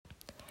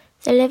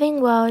The living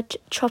world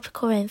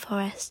tropical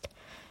rainforest.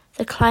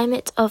 The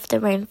climate of the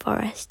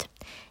rainforest.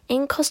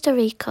 In Costa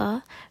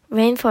Rica,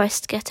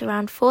 rainforests get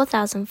around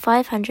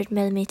 4,500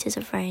 millimeters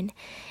of rain.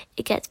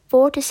 It gets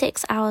 4 to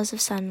 6 hours of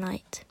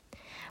sunlight.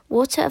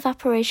 Water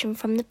evaporation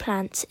from the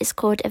plants is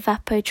called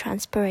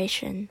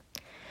evapotranspiration.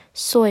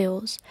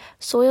 Soils.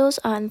 Soils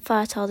are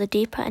infertile the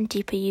deeper and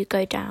deeper you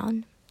go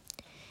down.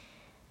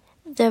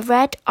 The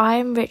red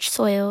iron-rich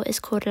soil is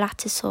called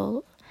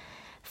lattisoil.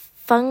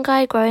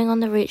 Fungi growing on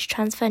the roots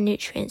transfer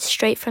nutrients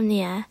straight from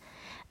the air,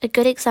 a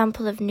good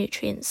example of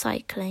nutrient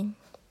cycling.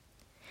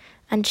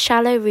 And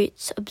shallow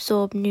roots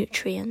absorb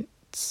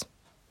nutrients.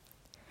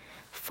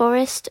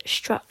 Forest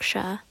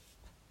structure.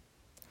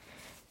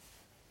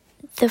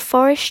 The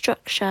forest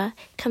structure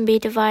can be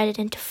divided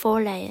into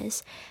 4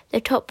 layers. The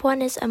top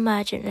one is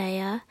emergent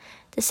layer,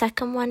 the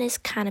second one is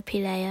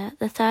canopy layer,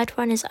 the third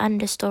one is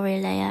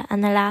understory layer,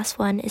 and the last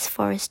one is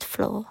forest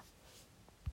floor.